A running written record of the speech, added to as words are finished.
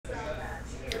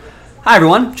Hi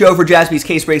everyone, Joe for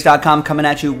jaspyscasebreaks.com coming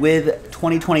at you with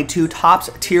 2022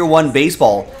 Topps Tier 1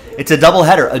 Baseball. It's a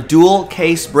doubleheader, a dual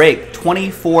case break,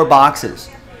 24 boxes.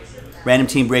 Random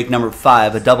team break number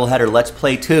 5, a doubleheader, let's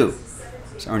play 2,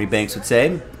 as Ernie Banks would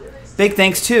say. Big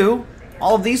thanks to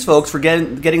all of these folks for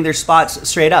getting their spots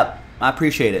straight up. I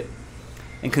appreciate it.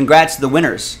 And congrats to the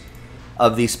winners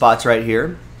of these spots right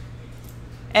here.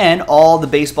 And all the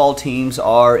baseball teams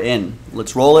are in.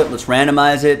 Let's roll it, let's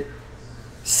randomize it.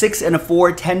 6 and a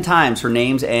 4, 10 times for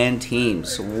names and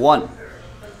teams. 1,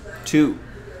 2,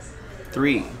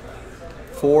 3,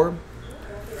 4,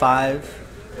 5,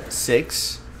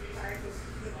 6,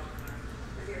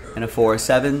 and a 4,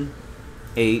 7,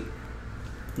 8,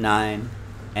 9,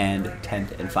 and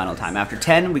 10th and final time. After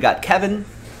 10, we got Kevin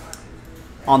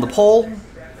on the pole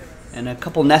and a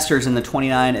couple nesters in the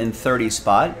 29 and 30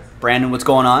 spot. Brandon, what's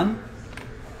going on?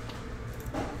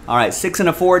 All right, 6 and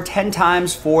a 4, 10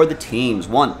 times for the teams.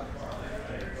 1,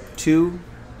 2,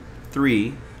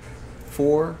 3,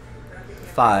 4,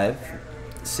 5,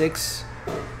 6,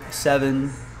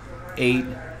 7, 8,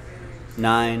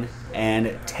 9, and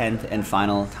 10th and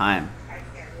final time.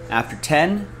 After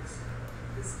 10,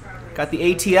 got the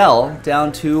ATL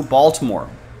down to Baltimore.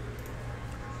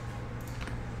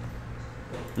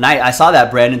 I saw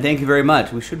that, Brandon. Thank you very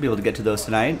much. We should be able to get to those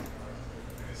tonight.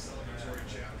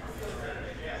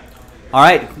 All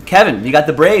right, Kevin, you got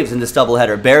the Braves in this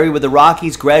doubleheader. Barry with the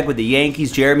Rockies, Greg with the Yankees,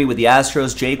 Jeremy with the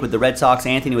Astros, Jake with the Red Sox,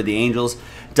 Anthony with the Angels,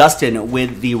 Dustin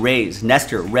with the Rays,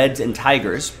 Nestor, Reds and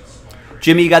Tigers.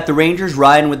 Jimmy, you got the Rangers,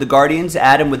 Ryan with the Guardians,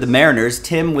 Adam with the Mariners,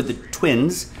 Tim with the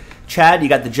Twins, Chad, you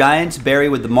got the Giants, Barry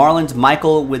with the Marlins,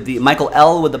 Michael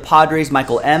L with the Padres,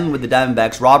 Michael M with the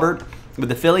Diamondbacks, Robert with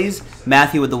the Phillies,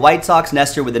 Matthew with the White Sox,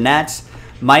 Nestor with the Nats,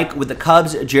 Mike with the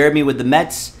Cubs, Jeremy with the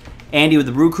Mets, Andy with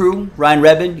the Brew Crew, Ryan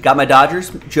Redmond, you got my Dodgers,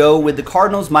 Joe with the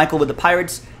Cardinals, Michael with the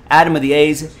Pirates, Adam with the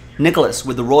A's, Nicholas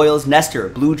with the Royals, Nestor,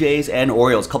 Blue Jays, and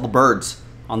Orioles. Couple birds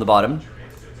on the bottom.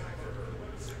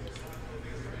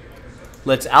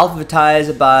 Let's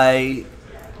alphabetize by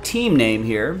team name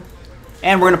here.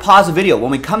 And we're going to pause the video.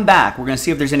 When we come back, we're going to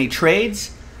see if there's any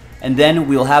trades, and then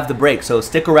we'll have the break. So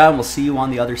stick around. We'll see you on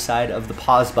the other side of the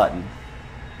pause button.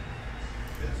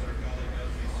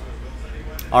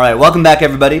 All right, welcome back,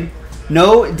 everybody.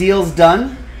 No deals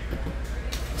done.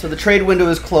 So the trade window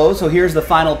is closed. So here's the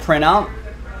final printout.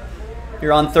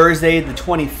 Here on Thursday, the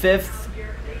 25th.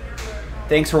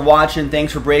 Thanks for watching.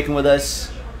 Thanks for breaking with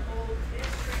us.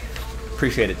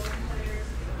 Appreciate it.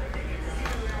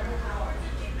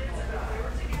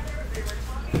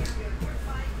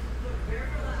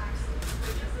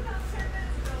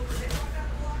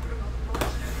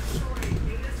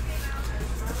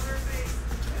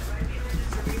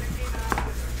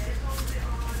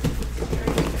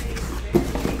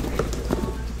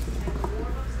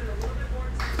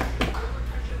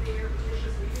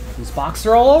 These boxes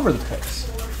are all over the place.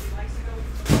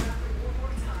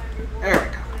 There we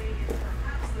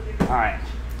go. All right.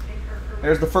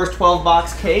 There's the first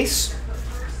 12-box case.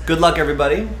 Good luck,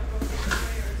 everybody.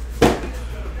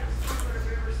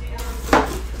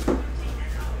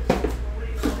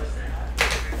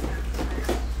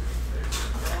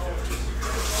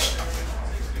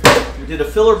 We did a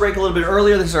filler break a little bit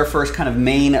earlier. This is our first kind of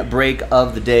main break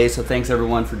of the day, so thanks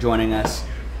everyone for joining us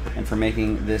and for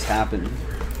making this happen.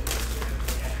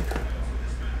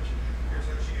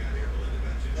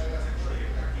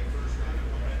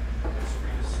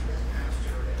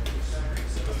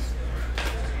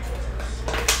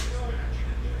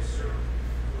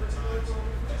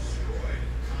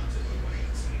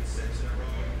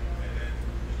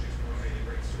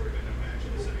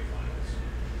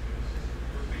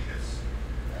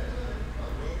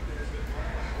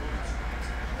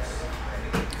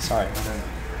 Sorry,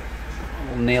 a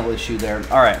little nail issue there.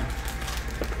 All right.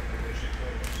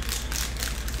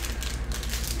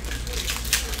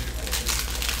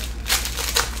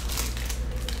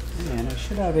 And I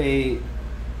should have a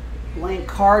blank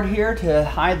card here to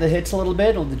hide the hits a little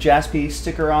bit with the Jaspy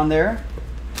sticker on there.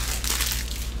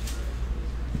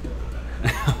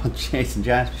 Jason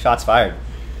Jaspy, shots fired.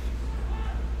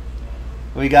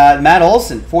 We got Matt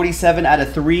Olson, 47 out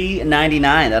of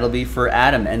 399. That'll be for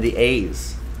Adam and the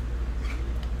A's.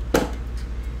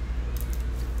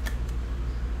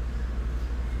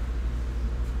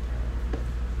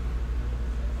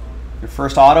 Your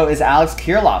first auto is Alex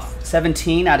Kirilloff,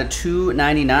 17 out of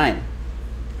 299.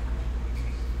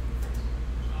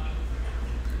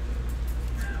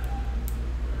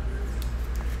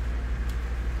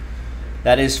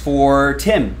 That is for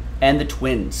Tim and the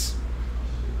Twins.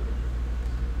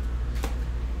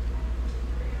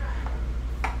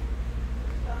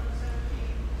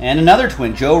 And another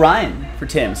twin, Joe Ryan for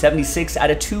Tim. 76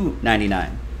 out of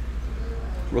 299.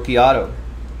 Rookie auto.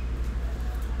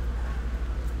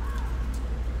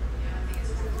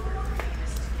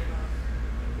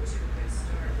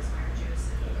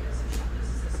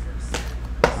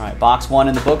 All right, box 1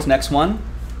 in the books. Next one.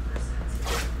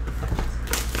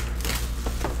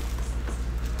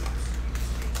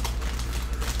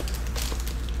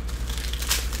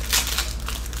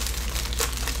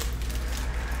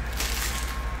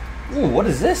 Ooh, what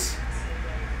is this?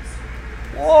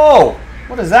 Whoa!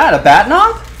 What is that? A bat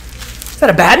knob? Is that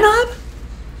a bat knob?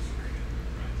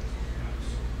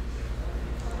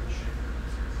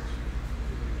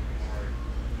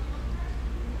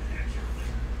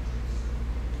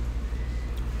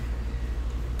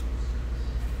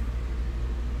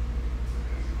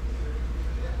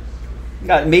 We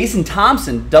got Mason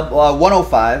Thompson,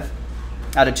 105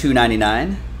 out of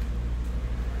 299.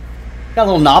 Got a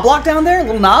little knob lock down there, a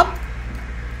little knob.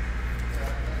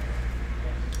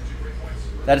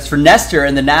 That is for Nestor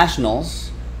and the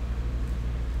Nationals.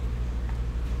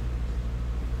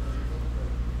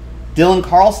 Dylan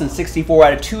Carlson, 64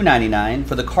 out of 299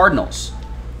 for the Cardinals.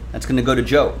 That's going to go to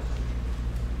Joe.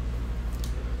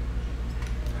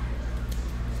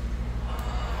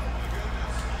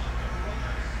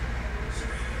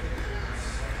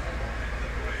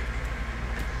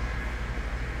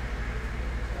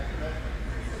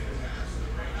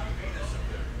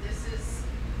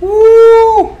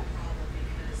 Woo!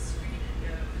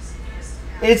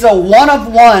 It's a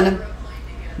 1-of-1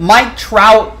 Mike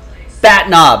Trout bat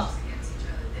knob.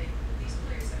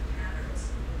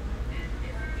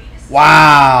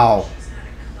 Wow.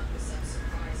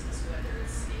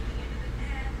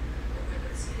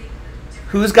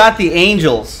 Who's got the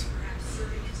Angels?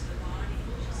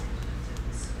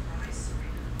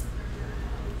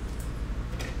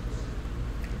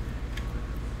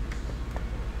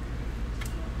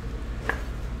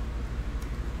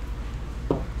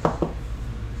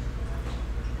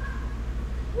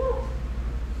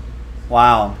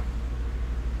 Wow.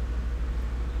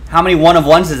 How many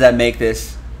 1-of-1s does that make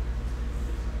this?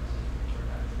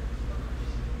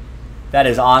 That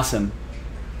is awesome.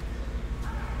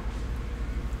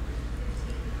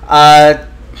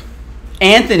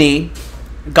 Anthony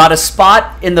got a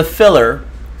spot in the filler,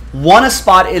 won a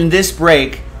spot in this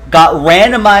break, got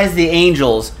randomized the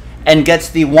Angels, and gets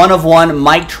the 1-of-1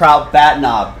 Mike Trout bat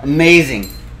knob. Amazing.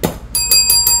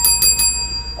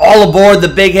 All aboard the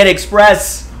Big Hit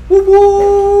Express. Whoop,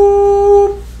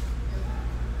 whoop.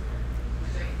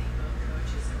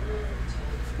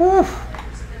 Whew.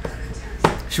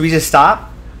 Should we just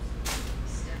stop?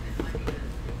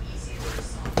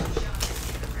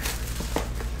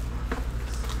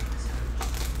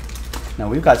 No,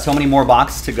 we've got so many more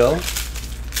boxes to go.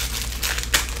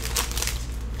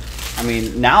 I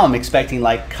mean, now I'm expecting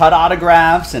like cut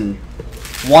autographs and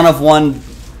 1-of-1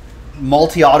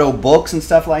 multi-auto books and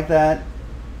stuff like that.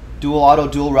 Dual auto,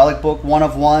 dual relic book,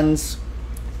 1-of-1s,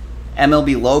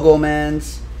 MLB logo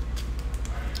mans.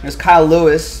 There's Kyle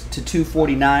Lewis to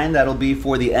 249. That'll be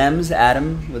for the M's,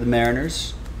 Adam with the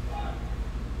Mariners.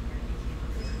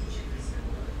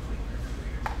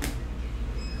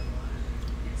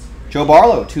 Joe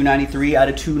Barlow, 293 out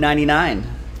of 299.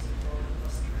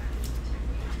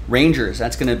 Rangers,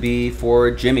 that's going to be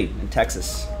for Jimmy in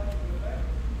Texas.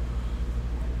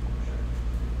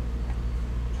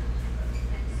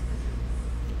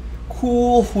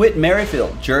 Cool Whit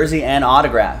Merrifield, jersey and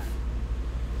autograph.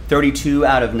 32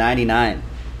 out of 99.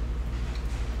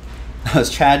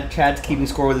 Chad's keeping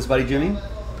score with his buddy Jimmy?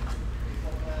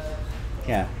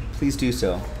 Yeah, please do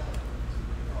so.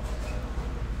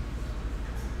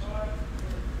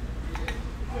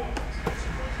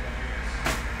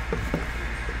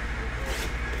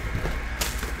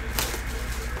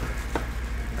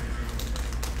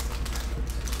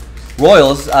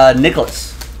 Royals,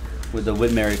 Nicholas with the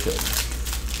Whit Merrifield.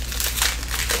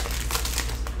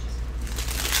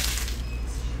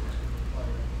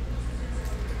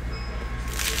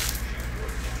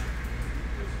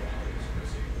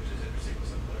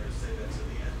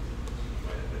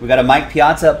 We got a Mike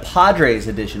Piazza Padres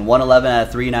edition, 111 out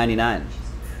of 399.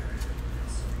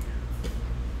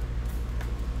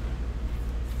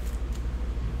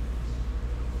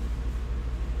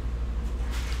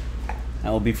 That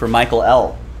will be for Michael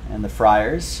L. and the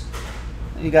Friars.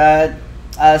 You got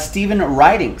Stephen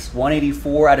Ridings,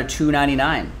 184 out of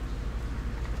 299.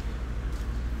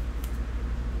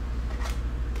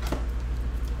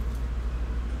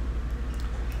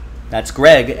 That's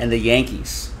Greg and the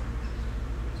Yankees.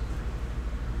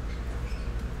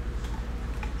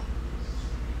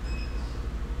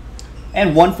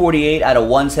 And 148 out of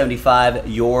 175,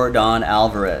 Yordan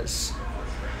Alvarez.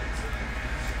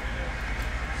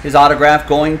 His autograph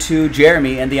going to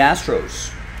Jeremy and the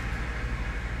Astros.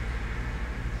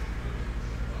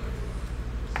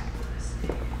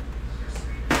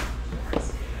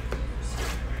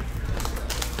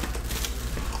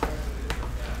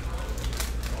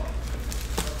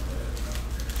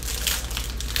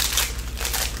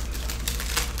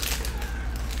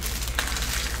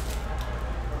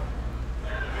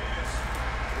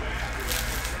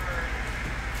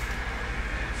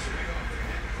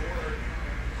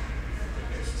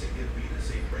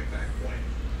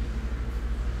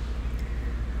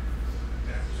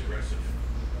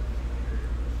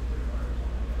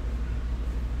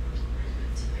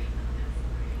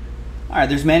 All right,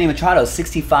 there's Manny Machado,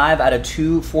 65 out of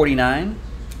 249.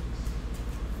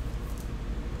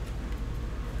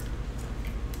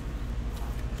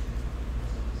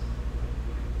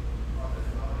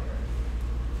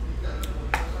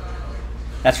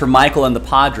 That's for Michael and the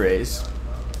Padres.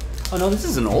 Oh no, this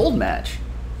is an old match.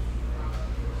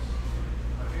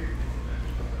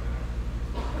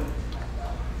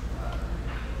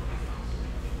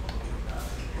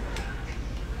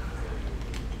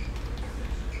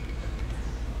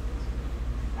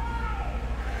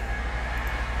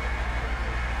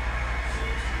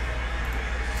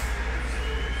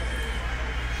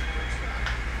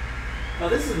 No,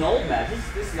 this is an old match.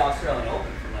 This is the Australian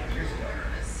Open from like years ago.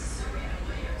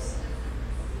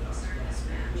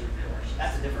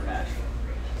 That's a different match.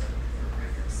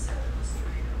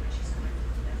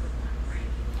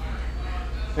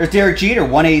 There's Derek Jeter,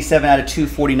 187 out of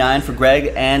 249 for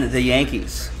Greg and the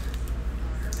Yankees.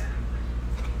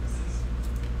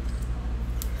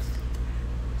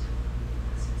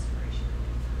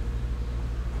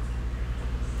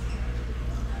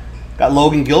 Got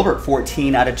Logan Gilbert,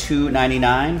 14 out of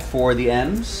 299 for the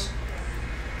M's.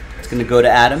 It's going to go to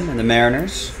Adam and the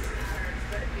Mariners.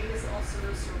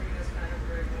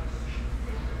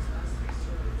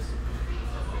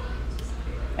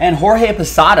 And Jorge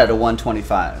Posada to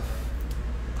 125.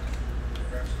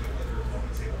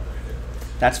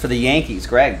 That's for the Yankees,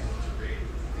 Greg.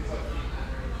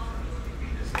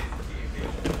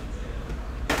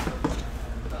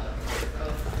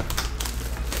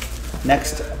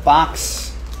 Next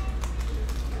box.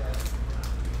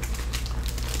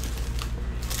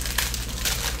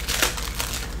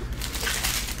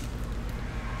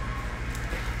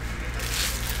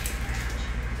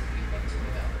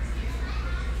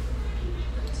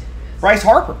 Bryce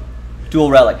Harper, dual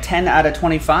relic, 10 out of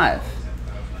 25.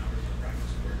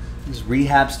 His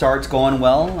rehab starts going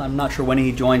well. I'm not sure when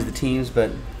he joins the teams,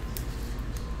 but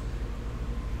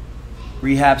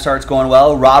rehab starts going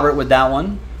well. Robert with that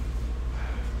one.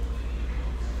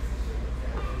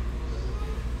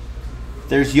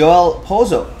 There's Yoel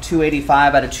Pozo,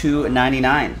 285 out of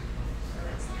 299.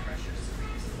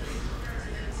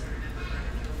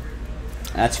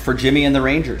 That's for Jimmy and the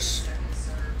Rangers.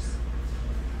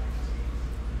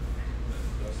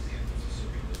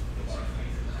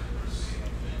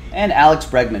 And Alex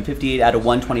Bregman, 58 out of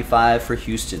 125 for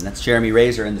Houston. That's Jeremy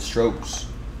Razor and the Strokes.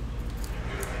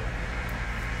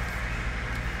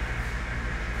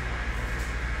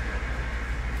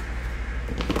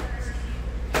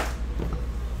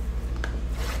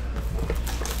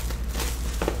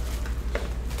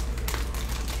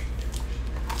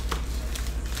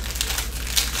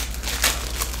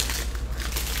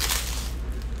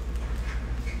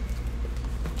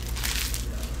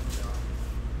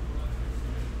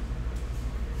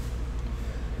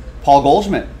 Paul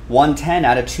Goldschmidt, 110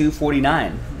 out of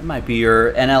 249. That might be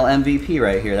your NL MVP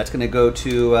right here. That's going to go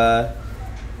to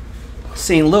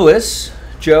St. Louis.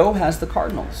 Joe has the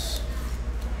Cardinals.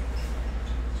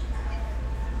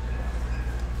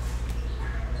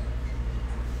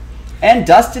 And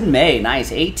Dustin May,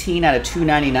 nice, 18 out of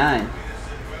 299.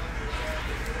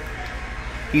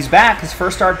 He's back. His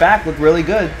first start back looked really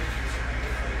good.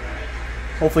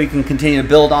 Hopefully he can continue to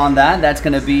build on that. That's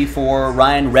going to be for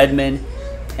Ryan Redmond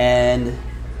and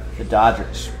the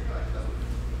Dodgers.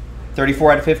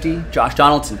 34 out of 50, Josh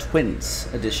Donaldson, Twins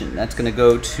edition. That's going to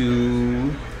go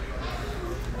to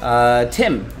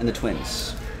Tim and the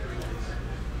Twins.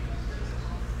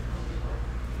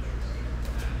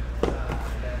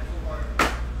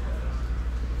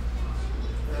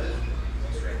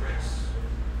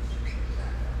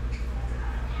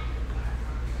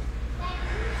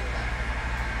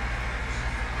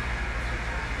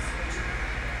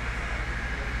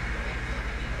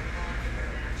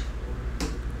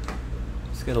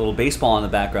 Let's get a little baseball in the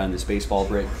background, this baseball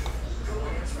break.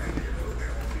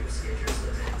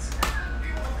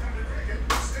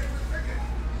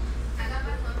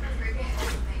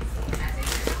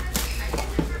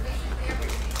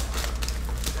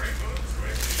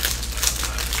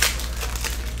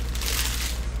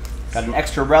 Got an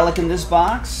extra relic in this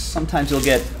box. Sometimes you'll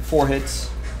get 4 hits.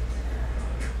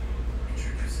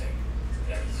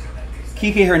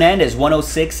 Kike Hernandez,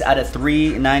 106 out of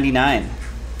 399.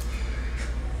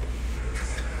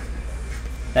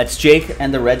 That's Jake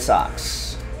and the Red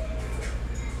Sox.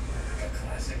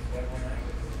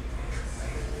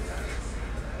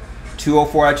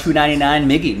 $204 out of 299,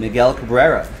 Miguel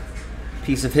Cabrera.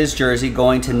 Piece of his jersey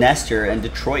going to Nestor and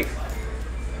Detroit.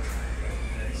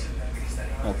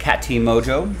 Little Cat Team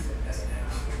Mojo.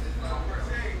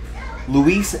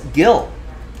 Luis Gil.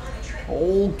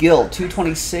 Old Gil,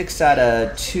 226 out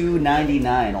of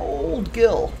 299. Old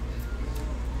Gil.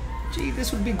 Gee,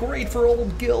 this would be great for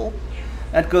old Gil.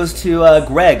 That goes to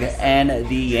Greg and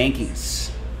the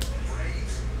Yankees.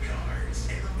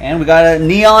 And we got a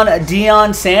neon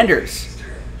Deion Sanders.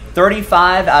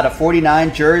 35 out of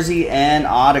 49, jersey and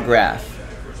autograph.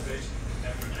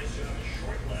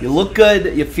 You look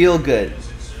good, you feel good.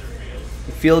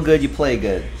 You feel good, you play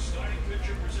good.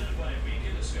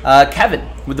 Kevin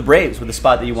with the Braves with the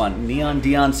spot that you want. Neon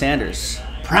Deion Sanders.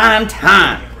 Prime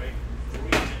time.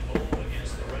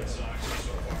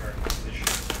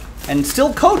 And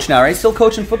still coach now, right? Still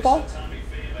coaching football?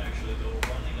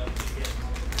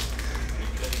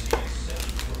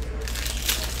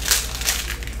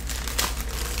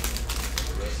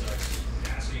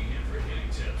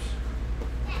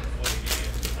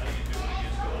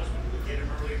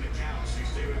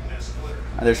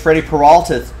 There's Freddie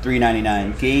Peralta,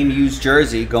 $3.99. Game used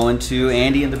jersey going to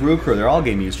Andy and the Brew Crew. They're all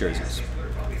game used jerseys.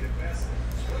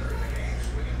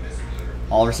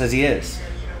 Oliver says he is.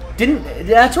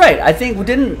 That's right. I think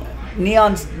didn't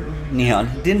Deion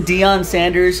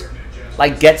Sanders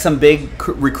like get some big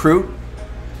recruit,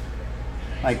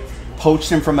 like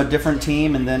poached him from a different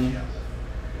team, and then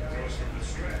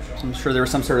I'm sure there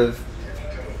was some sort of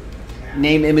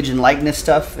name, image, and likeness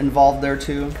stuff involved there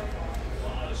too.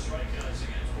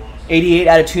 88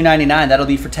 out of 299. That'll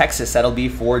be for Texas. That'll be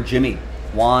for Jimmy.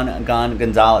 Juan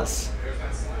Gonzalez.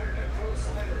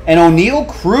 And O'Neal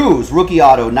Cruz, rookie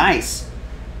auto. Nice.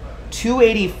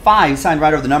 285. He signed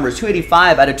right over the numbers.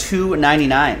 285 out of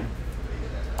 299.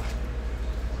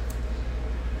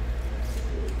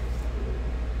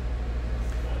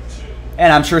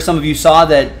 And I'm sure some of you saw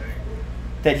that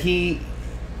he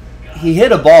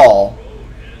hit a ball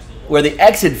where the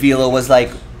exit velo was like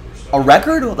a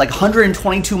record, like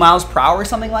 122 miles per hour or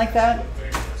something like that.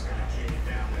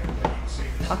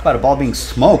 Talk about a ball being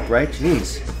smoked, right?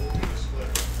 Jeez.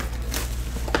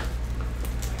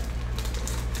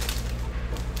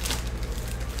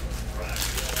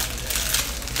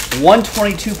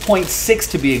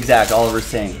 .122.6 to be exact, Oliver's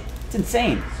saying. It's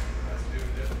insane.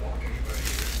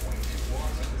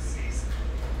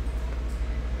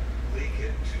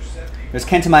 There's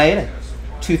Kenta Maeda,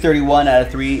 231 out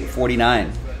of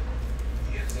 349.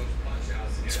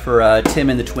 It's for Tim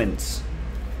and the Twins.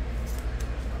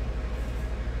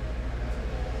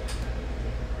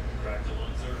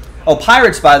 Oh,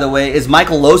 Pirates, by the way, is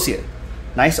Michael Losia.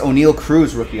 Nice O'Neal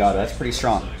Cruz rookie auto. That's pretty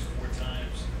strong.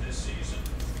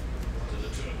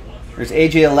 There's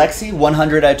AJ Alexi,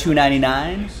 100 out of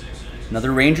 299.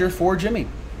 Another Ranger for Jimmy.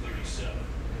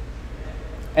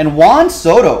 And Juan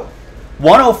Soto,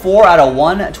 104 out of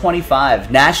 125.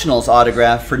 Nationals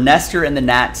autograph for Nestor and the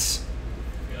Nats.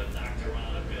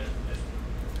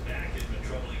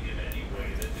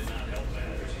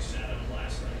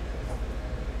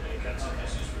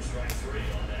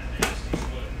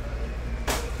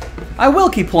 I will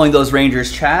keep pulling those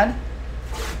Rangers, Chad.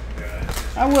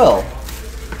 I will.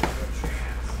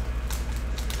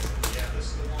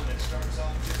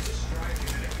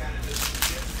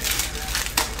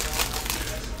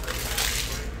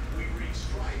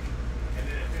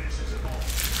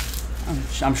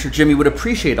 I'm sure Jimmy would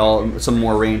appreciate some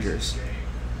more Rangers.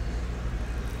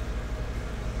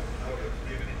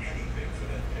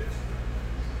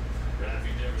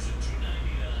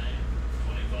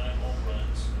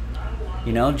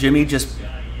 You know, Jimmy just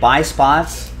buys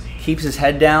spots, keeps his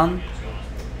head down,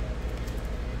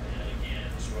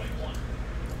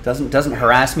 doesn't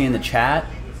harass me in the chat.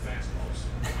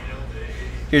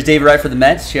 Here's David Wright for the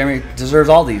Mets. Jeremy deserves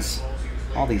all these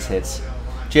hits.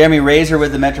 Jeremy Razor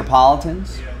with the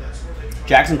Metropolitans.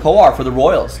 Jackson Kowar for the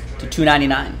Royals to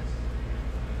 $2.99.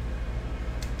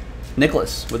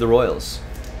 Nicholas with the Royals.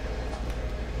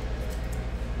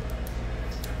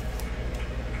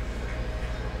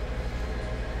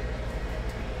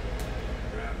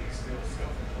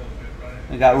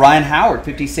 We got Ryan Howard,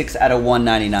 56 out of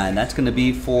 199. That's going to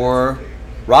be for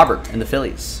Robert and the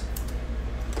Phillies.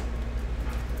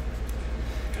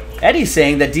 Eddie's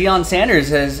saying that Deion Sanders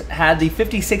has had the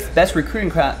 56th best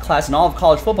recruiting class in all of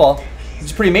college football, which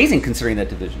is pretty amazing considering that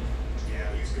division.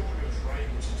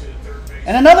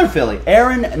 And another Philly,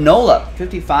 Aaron Nola,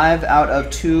 55 out of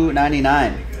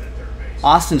 299.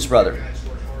 Austin's brother.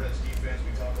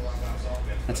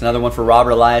 That's another one for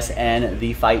Robert Elias and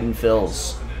the Fightin'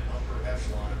 Phils.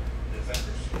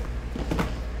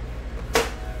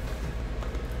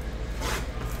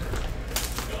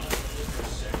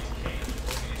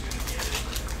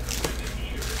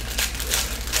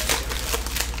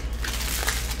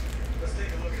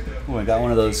 Oh, I got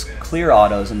one of those clear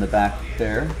autos in the back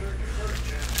there.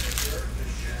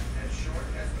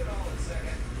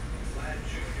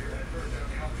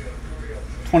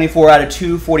 .24 out of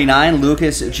 249,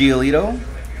 Lucas Giolito.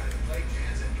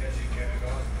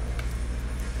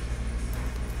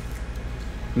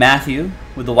 Matthew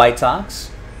with the White Sox.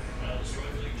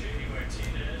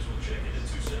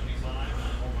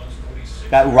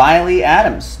 Got Riley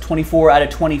Adams, 24 out of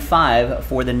 25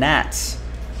 for the Nats.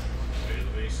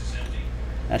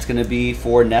 That's going to be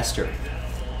for Nestor.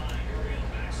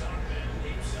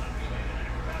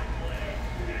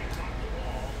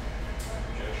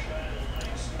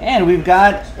 And we've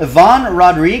got Ivan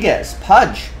Rodriguez,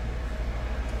 Pudge.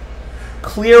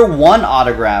 Clear 1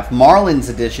 autograph, Marlins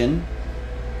edition.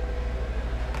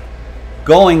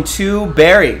 Going to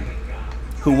Barry,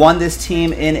 who won this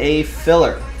team in a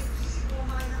filler.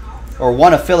 Or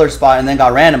won a filler spot and then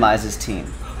got randomized his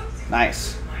team.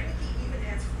 Nice.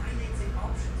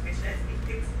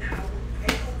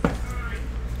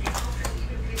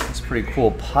 That's pretty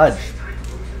cool. Pudge.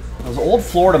 Those old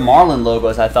Florida Marlin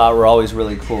logos I thought were always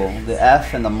really cool. The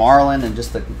F and the Marlin and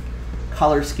just the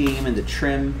color scheme and the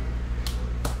trim.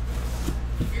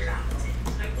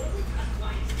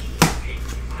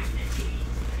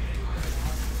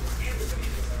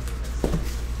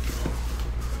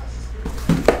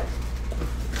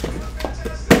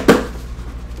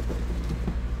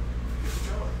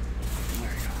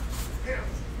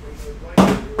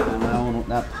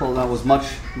 And that was much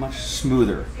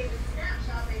smoother.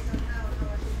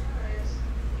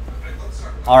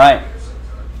 All right,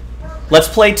 let's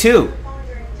play 2.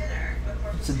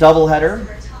 It's a doubleheader.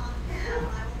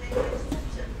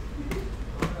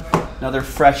 Another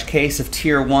fresh case of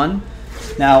Tier 1.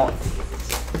 Now,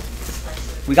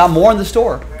 we got more in the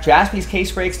store.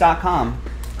 JaspysCaseBreaks.com.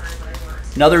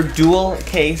 Another dual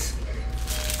case,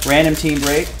 random team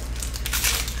break.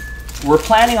 We're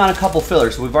planning on a couple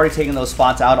fillers. So we've already taken those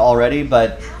spots out already,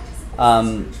 but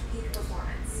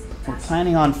we're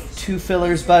planning on 2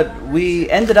 fillers, but we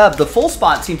ended up, the full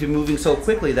spot seemed to be moving so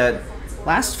quickly that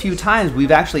last few times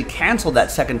we've actually canceled that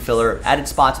second filler, added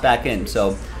spots back in.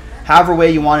 So however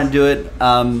way you want to do it,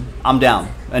 I'm down.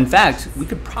 In fact, we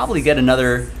could probably get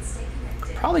another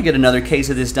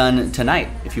case of this done tonight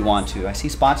if you want to. I see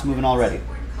spots moving already.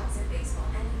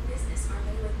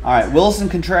 All right, Wilson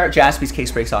Contreras,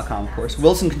 JaspysCaseBreaks.com, of course.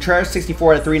 Wilson Contreras,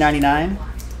 64 out of 399.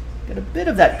 Got a bit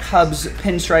of that Cubs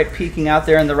pinstripe peeking out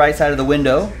there on the right side of the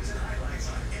window.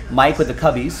 Mike with the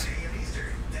Cubbies.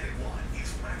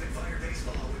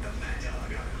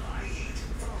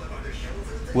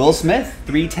 Will Smith,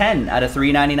 310 out of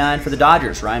 399 for the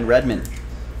Dodgers. Ryan Redmond.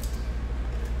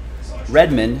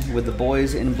 Redmond with the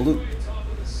boys in blue.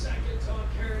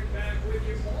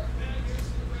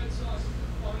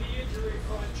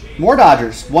 More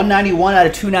Dodgers, 191 out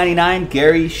of 299,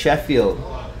 Gary Sheffield.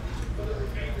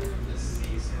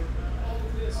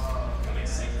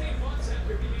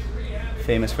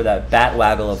 Famous for that bat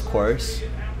waggle, of course.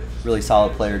 Really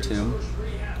solid player, too.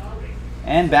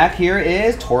 And back here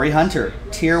is Torrey Hunter,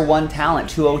 Tier 1 talent,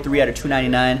 203 out of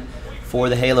 299 for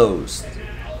the Halos.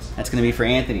 That's going to be for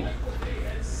Anthony.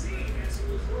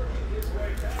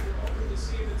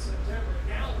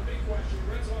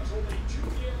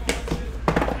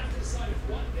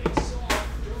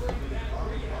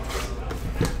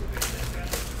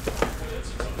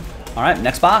 All right,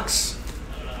 next box.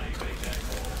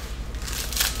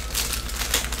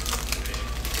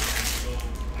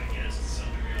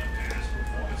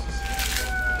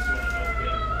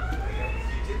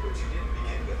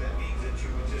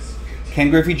 Ken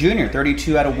Griffey Jr.,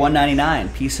 32 out of 199.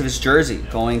 Piece of his jersey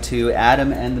going to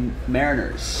Adam and the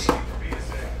Mariners.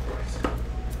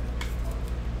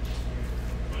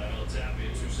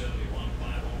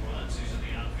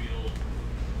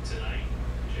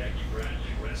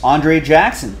 Andre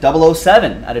Jackson,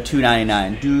 007 out of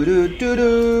 299. Do do do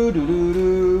do do do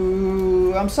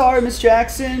do. I'm sorry, Miss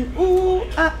Jackson. Ooh,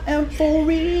 I am for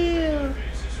real.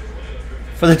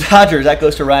 For the Dodgers, that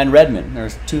goes to Ryan Redmond.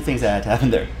 There's 2 things that had to happen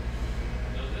there.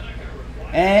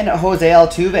 And Jose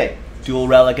Altuve, Dual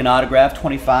relic and autograph,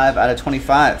 25 out of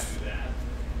 25.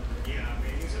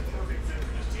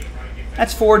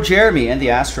 That's for Jeremy and the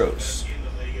Astros.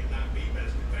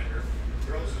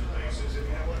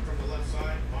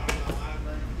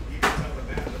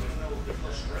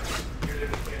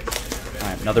 All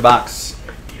right, another box.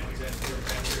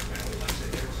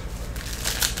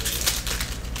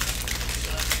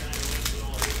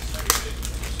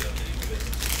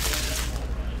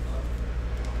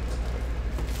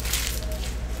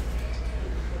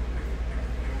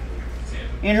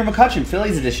 Andrew McCutchen,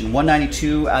 Phillies edition,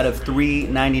 192 out of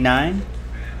 399.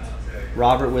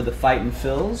 Robert with the Fightin'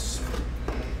 Phils.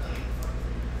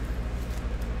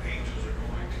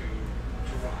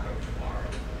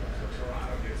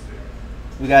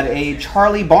 We got a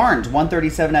Charlie Barnes,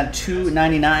 137 out of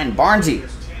 299. Barnesy.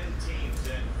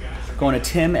 Going to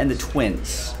Tim and the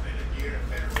Twins.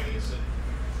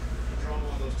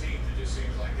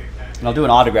 And I'll do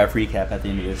an autograph recap at the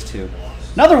end of this too.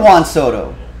 Another Juan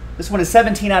Soto. This one is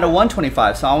 17 out of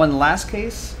 125. Saw one in the last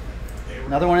case.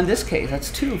 Another one in this case. That's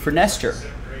 2 for Nestor.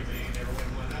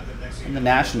 And the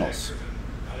Nationals.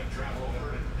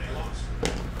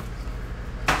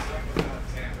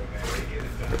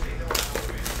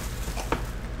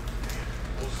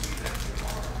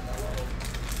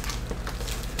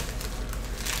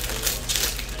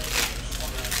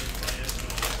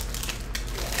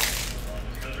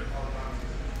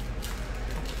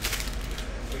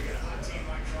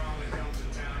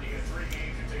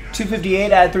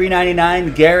 $258 out of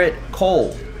 $399. Garrett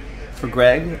Cole for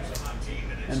Greg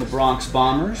and the Bronx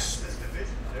Bombers.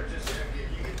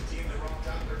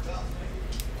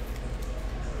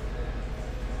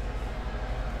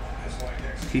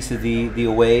 Piece of the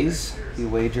aways, the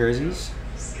away jerseys.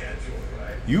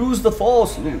 Use the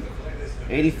false Luke.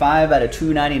 85 out of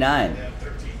 299.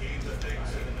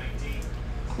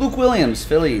 Luke Williams,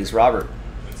 Phillies, Robert.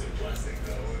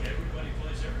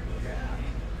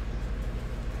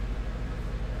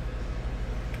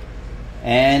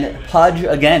 And Pudge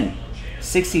again,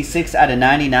 66 out of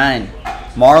 99.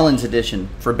 Marlins edition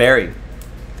for Barry.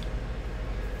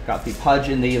 Got the Pudge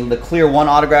in the clear 1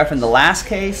 autograph in the last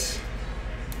case.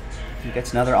 He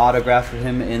gets another autograph for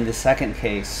him in the second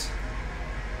case.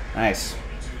 Nice.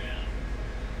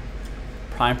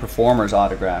 Prime Performers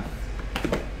autograph.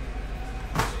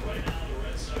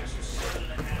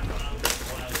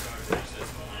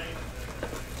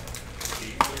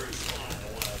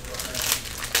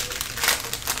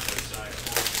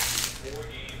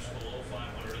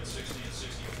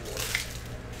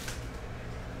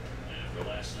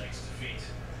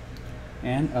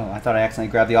 And, oh, I thought I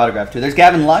accidentally grabbed the autograph too. There's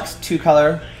Gavin Lux,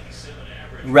 2-color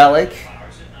relic.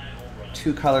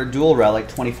 2-color dual relic,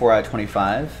 24 out of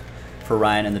 25 for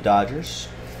Ryan and the Dodgers.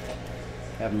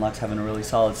 Gavin Lux having a really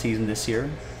solid season this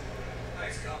year.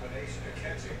 He's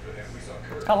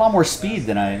got a lot more speed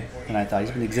than I thought.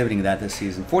 He's been exhibiting that this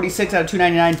season. 46 out of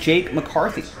 299, Jake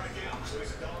McCarthy.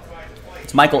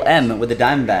 It's Michael M. with the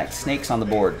Diamondbacks. Snakes on the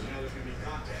board.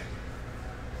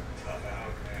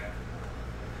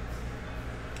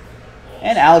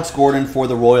 And Alex Gordon for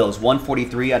the Royals,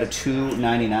 143 out of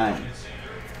 299.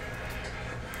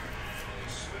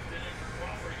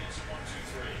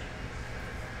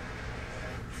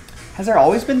 Has there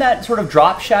always been that sort of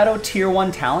drop shadow tier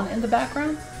 1 talent in the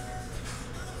background?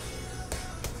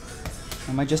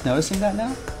 Am I just noticing that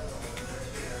now?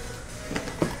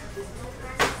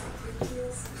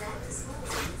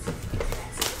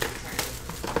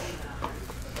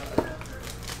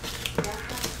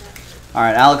 All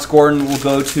right, Alex Gordon will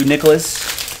go to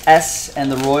Nicholas S.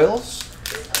 and the Royals.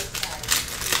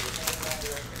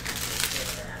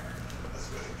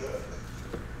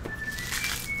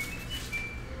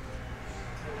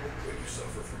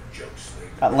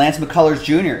 Lance McCullers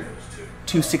Jr.,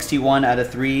 261 out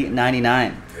of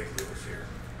 399.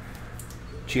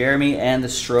 Jeremy and the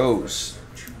Stros.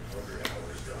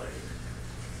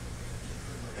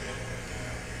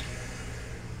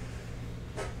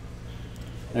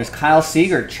 There's Kyle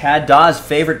Seager, Chad Dawes'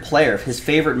 favorite player, his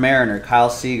favorite Mariner, Kyle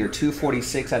Seager,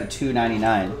 246 out of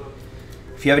 299.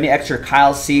 If you have any extra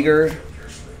Kyle Seager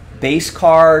base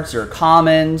cards or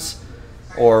commons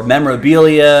or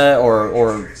memorabilia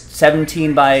or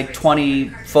 17 by 20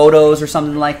 photos or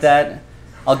something like that,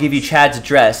 I'll give you Chad's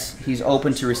address. He's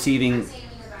open to receiving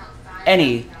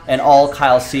any and all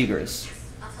Kyle Seagers.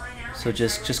 So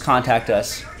just contact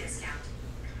us.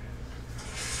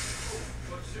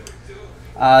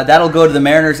 That'll go to the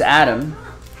Mariners' Adam.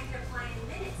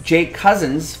 Jake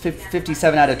Cousins,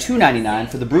 57 out of 299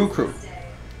 for the Brew Crew.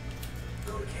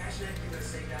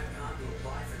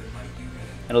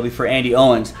 It'll be for Andy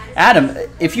Owens. Adam,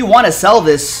 if you want to sell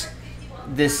this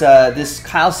this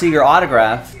Kyle Seager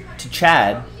autograph to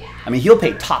Chad. I mean, he'll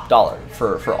pay top dollar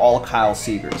for all Kyle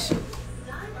Seagers.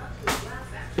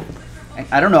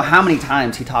 I don't know how many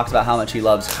times he talks about how much he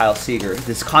loves Kyle Seager.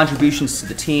 His contributions to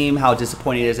the team, how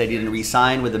disappointed he is that he didn't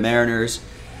re-sign with the Mariners.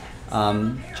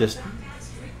 Just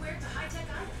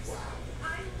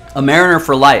a Mariner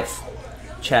for life,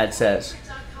 Chad says.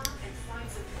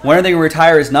 When are they going to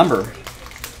retire his number?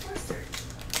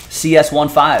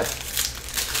 CS15.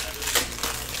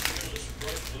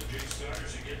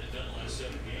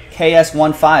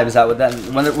 KS15, is that what that?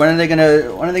 When are they gonna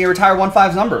retire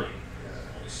 15's number?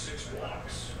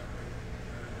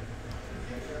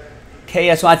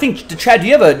 KS. I think, Chad, do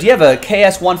you have a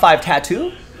KS15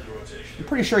 tattoo? I'm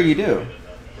pretty sure you do.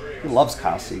 He loves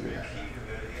Kyle Seager.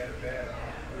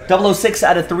 006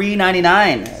 out of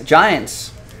 399.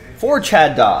 Giants for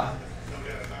Chad Daw.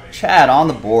 Chad on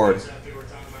the board.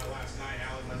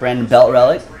 Brandon Belt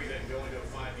relic.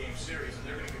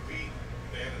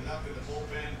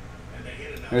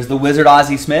 There's the Wizard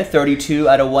Ozzie Smith, 32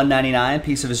 out of 199,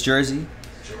 piece of his jersey,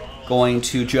 going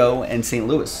to Joe in St.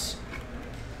 Louis.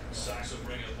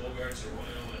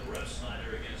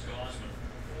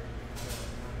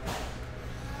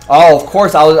 Oh, of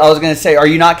course. I was going to say, are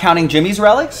you not counting Jimmy's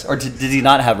relics, or did he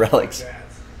not have relics?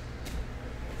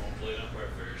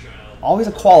 Always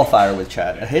a qualifier with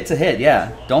Chad. A hit's a hit,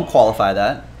 yeah. Don't qualify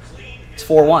that. It's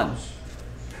 4-1.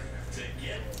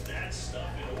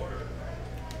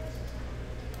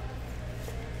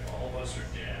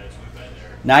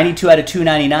 '92 out of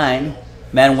 299,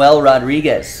 Manuel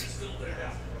Rodriguez.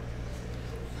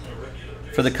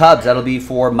 For the Cubs, that'll be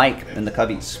for Mike and the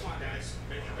Cubbies.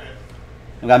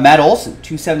 We've got Matt Olson,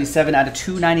 277 out of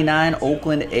 299,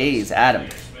 Oakland A's. Adam.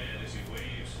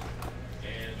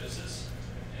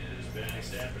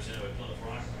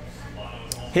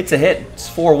 Hit's a hit. It's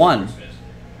 4-1.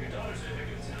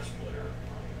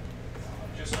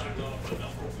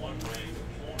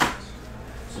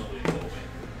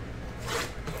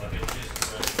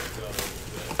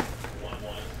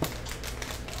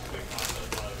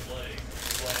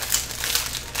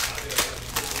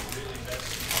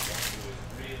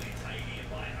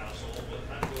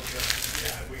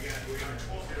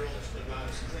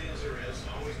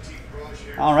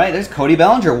 All right, there's Cody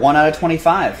Bellinger, 1 out of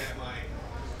 25.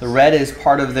 The red is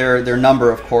part of their number,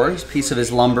 of course, piece of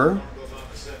his lumber.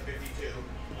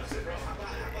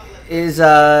 Is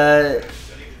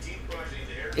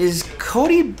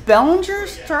Cody Bellinger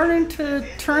starting to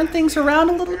turn things around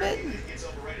a little bit?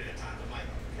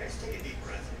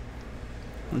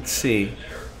 Let's see.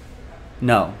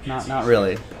 No, not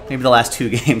really. Maybe the last 2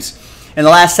 games. In the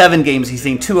last 7 games, he's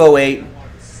seen 208.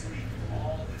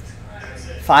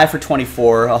 5 for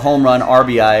 24, a home run,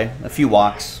 RBI, a few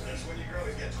walks.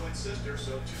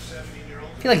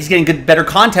 I feel like he's getting better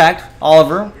contact.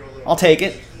 Oliver, I'll take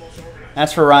it.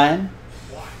 That's for Ryan.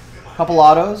 Couple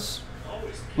autos.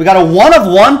 We got a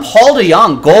 1/1 Paul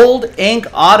DeJong gold ink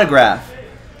autograph.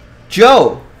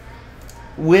 Joe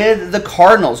with the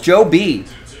Cardinals. Joe B.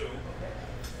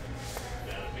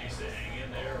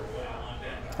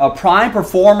 A Prime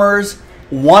Performers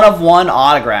 1/1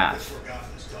 autograph.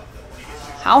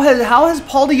 How has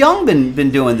Paul DeJong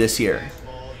been doing this year?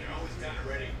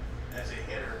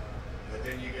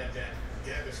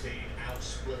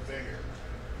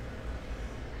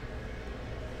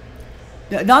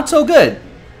 Not so good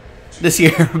this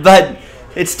year, but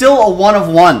it's still a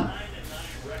 1/1.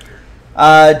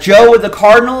 Joe with the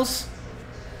Cardinals.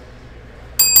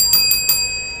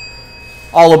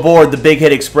 All aboard the Big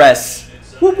Hit Express.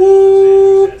 Whoop,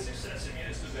 whoop.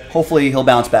 Hopefully he'll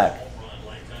bounce back.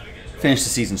 Finish the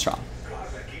season strong.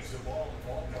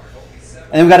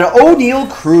 And then we've got an O'Neal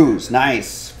Cruz.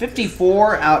 Nice.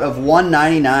 54 out of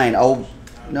 199. Oh,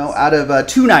 no, out of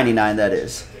 299, that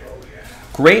is.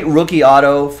 Great rookie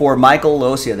auto for Michael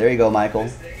Locia. There you go, Michael.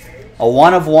 A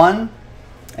 1/1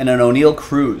 and an O'Neal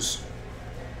Cruz.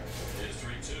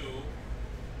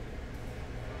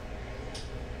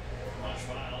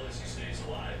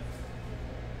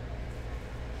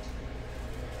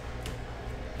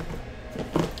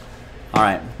 All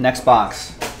right, next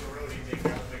box.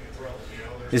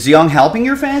 Is Young helping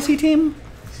your fantasy team?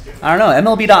 I don't know.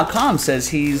 MLB.com says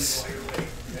he's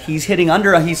hitting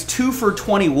under. He's 2 for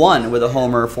 21 with a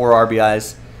homer, 4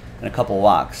 RBIs, and a couple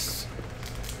walks.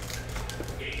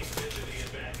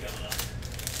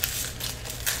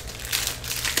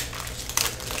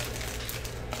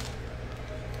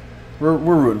 We're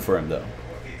rooting for him, though.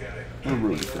 We're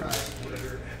rooting for him.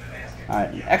 All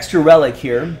right, extra relic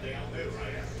here.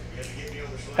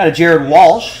 Got a Jared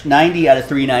Walsh, 90 out of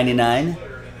 399.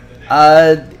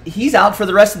 He's out for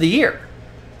the rest of the year.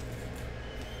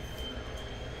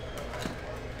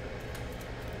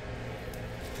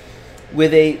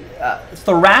 with a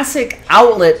thoracic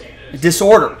outlet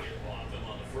disorder,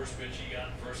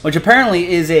 which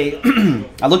apparently is a,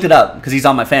 I looked it up because he's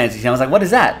on my fantasy team. I was like, what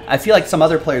is that? I feel like some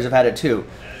other players have had it too.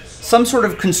 Some sort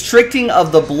of constricting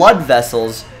of the blood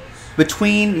vessels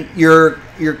between your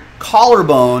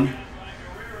collarbone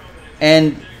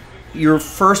and your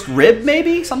first rib,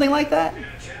 maybe? Something like that?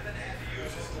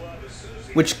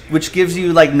 Which gives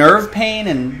you like nerve pain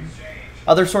and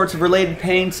other sorts of related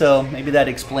pain, so maybe that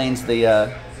explains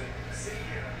the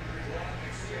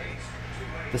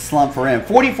slump for him.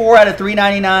 44 out of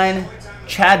 399.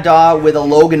 Chad Daw with a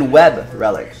Logan Webb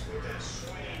relic.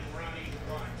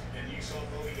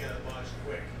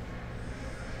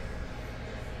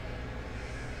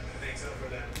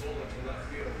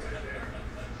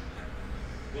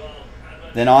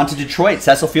 Then on to Detroit,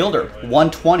 Cecil Fielder,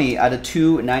 120 out of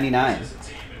 299.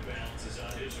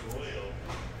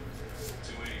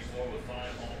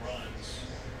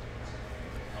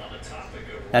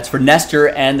 That's for Nestor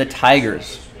and the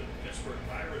Tigers.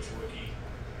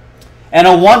 And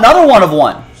another one of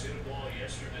one.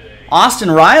 Austin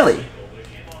Riley.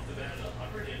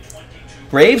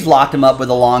 Braves locked him up with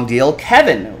a long deal.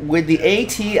 Kevin with the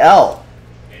ATL.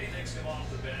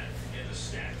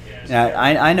 Yeah,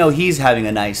 I know he's having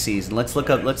a nice season. Let's look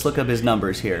up his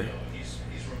numbers here.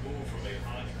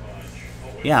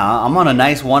 Yeah, I'm on a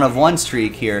nice 1-of-1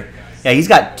 streak here. Yeah, he's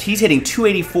hitting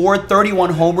 284,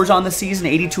 31 homers on the season,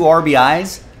 82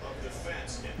 RBIs.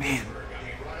 Man,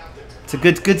 it's a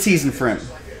good season for him.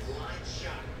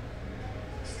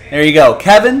 There you go,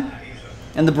 Kevin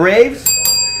and the Braves.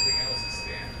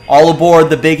 All aboard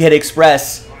the Big Hit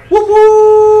Express. Whoop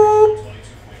whoop!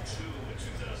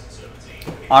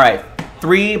 All right,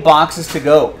 3 boxes to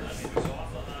go.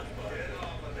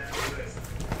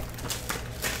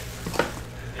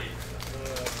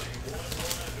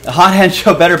 The Hot Hand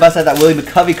Show better bust out that Willie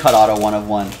McCovey cut auto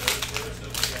 1-of-1.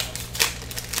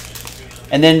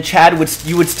 And then Chad,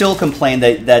 you would still complain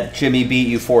that Jimmy beat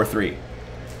you 4-3.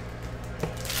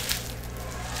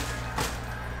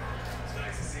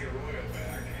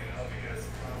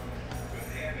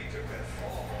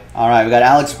 All right, we got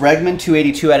Alex Bregman,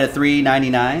 282 out of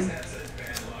 399.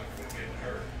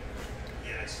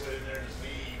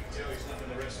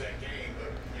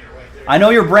 I know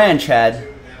your brand, Chad.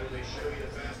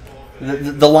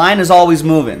 The line is always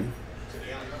moving.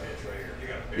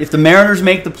 If the Mariners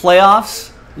make the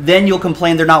playoffs, then you'll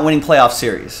complain they're not winning playoff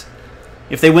series.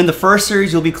 If they win the first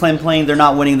series, you'll be complaining they're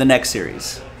not winning the next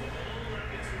series.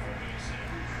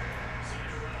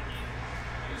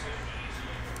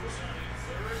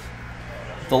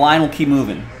 The line will keep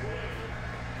moving.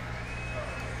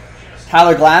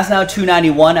 Tyler Glasnow,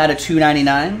 291 out of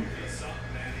 299.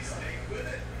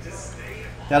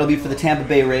 That'll be for the Tampa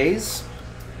Bay Rays.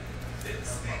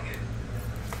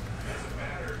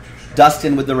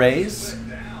 Dustin with the Rays.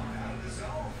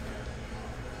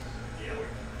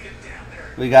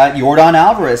 We got Yordan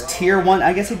Alvarez, Tier 1.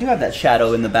 I guess I do have that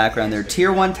shadow in the background there.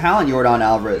 Tier 1 talent, Yordan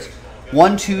Alvarez.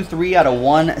 123 out of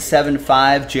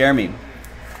 175, Jeremy.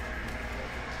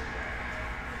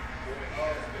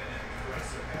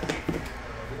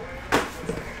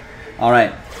 All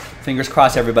right. Fingers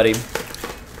crossed, everybody.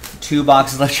 2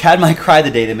 boxes left. Chad might cry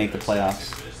the day they make the playoffs.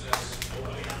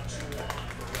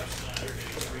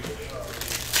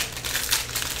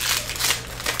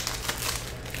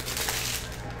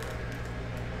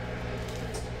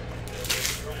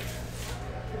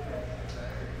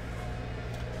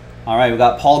 All right, we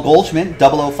got Paul Goldschmidt,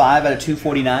 005 out of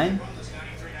 249.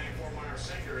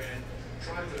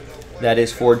 That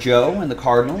is for Joe and the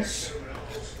Cardinals.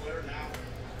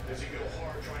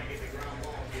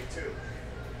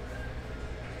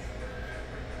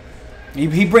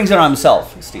 He brings it on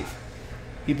himself, Steve.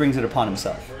 He brings it upon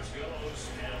himself.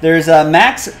 There's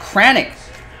Max Kranick.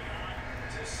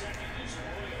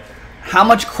 How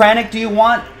much Kranick do you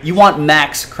want? You want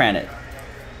Max Kranick.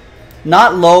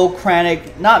 Not low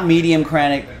Kranick, not medium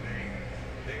Kranick.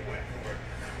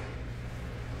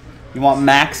 You want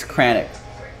Max Kranick.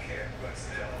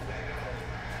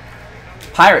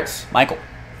 Pirates, Michael.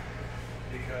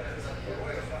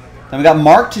 Then we got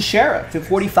Mark Teixeira,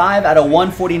 45 out of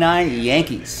 149,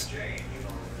 Yankees.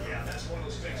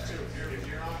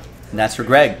 And that's for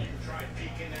Greg.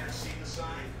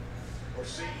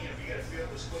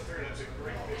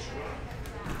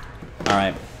 All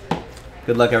right.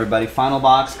 Good luck, everybody. Final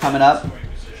box coming up.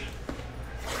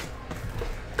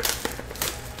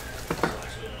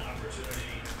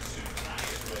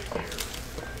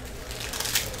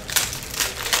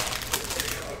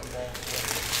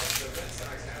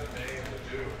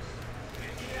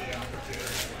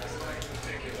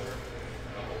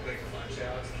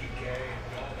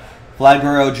 Vlad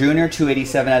Guerrero Jr.,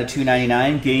 287 out of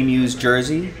 299. Game used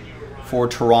jersey for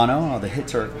Toronto. Oh, the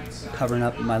hits are covering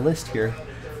up my list here.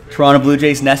 Toronto Blue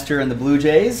Jays, Nestor and the Blue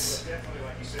Jays.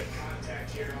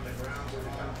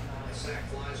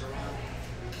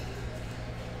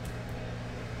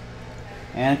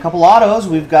 And a couple autos.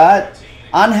 We've got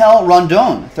Angel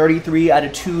Rondon, 33 out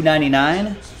of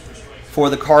 299 for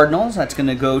the Cardinals. That's going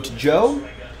to go to Joe.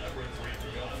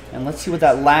 And let's see what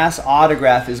that last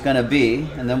autograph is going to be.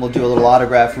 And then we'll do a little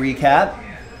autograph recap.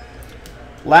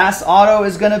 Last auto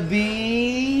is going to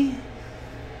be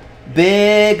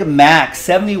Big Mac,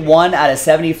 71 out of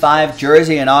 75,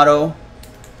 jersey and auto.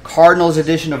 Cardinals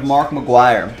edition of Mark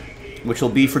McGwire, which will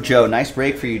be for Joe. Nice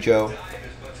break for you, Joe.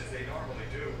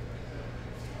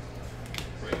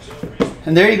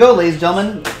 And there you go, ladies and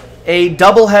gentlemen. A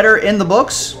doubleheader in the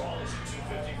books.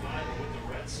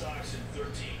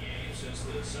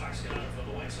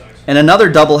 And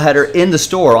another doubleheader in the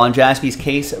store on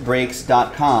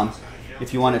jaspyscasebreaks.com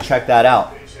if you want to check that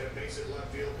out.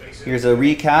 Here's a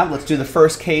recap. Let's do the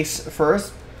first case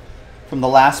first, from the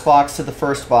last box to the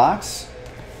first box.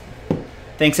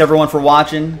 Thanks everyone for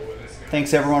watching.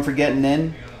 Thanks everyone for getting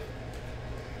in.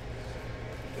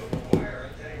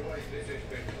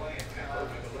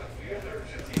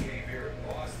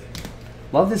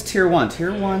 Love this Tier 1.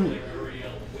 Tier 1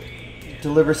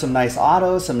 delivers some nice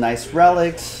autos, some nice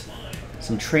relics,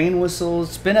 some train whistles.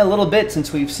 It's been a little bit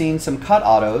since we've seen some cut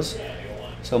autos,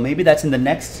 so maybe that's in the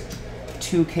next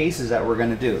 2 cases that we're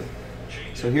going to do.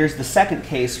 So here's the second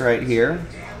case right here.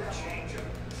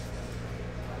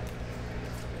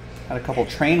 Got a couple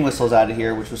train whistles out of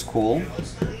here, which was cool.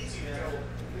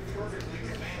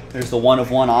 There's the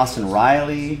 1/1 Austin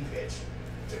Riley.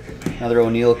 Another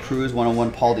O'Neal Cruz,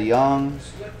 1/1 Paul DeYoung.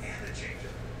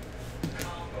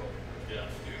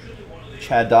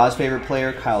 Chad Dawes' favorite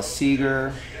player, Kyle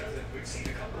Seager.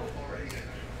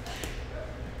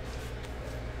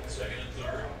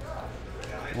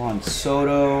 Juan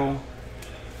Soto.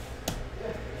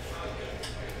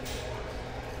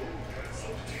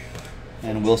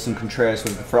 And Wilson Contreras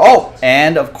was the first. Oh,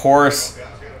 and of course,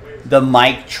 the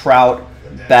Mike Trout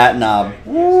bat knob.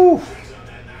 Woo!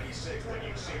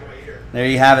 There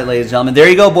you have it, ladies and gentlemen. There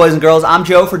you go, boys and girls. I'm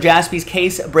Joe for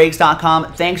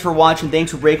jaspyscasebreaks.com. Thanks for watching.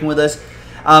 Thanks for breaking with us.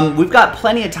 We've got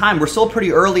plenty of time. We're still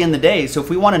pretty early in the day, so if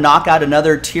we want to knock out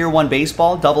another Tier 1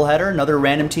 baseball doubleheader, another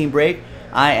random team break,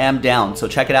 I am down. So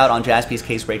check it out on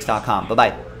jaspyscasebreaks.com.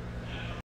 Bye-bye.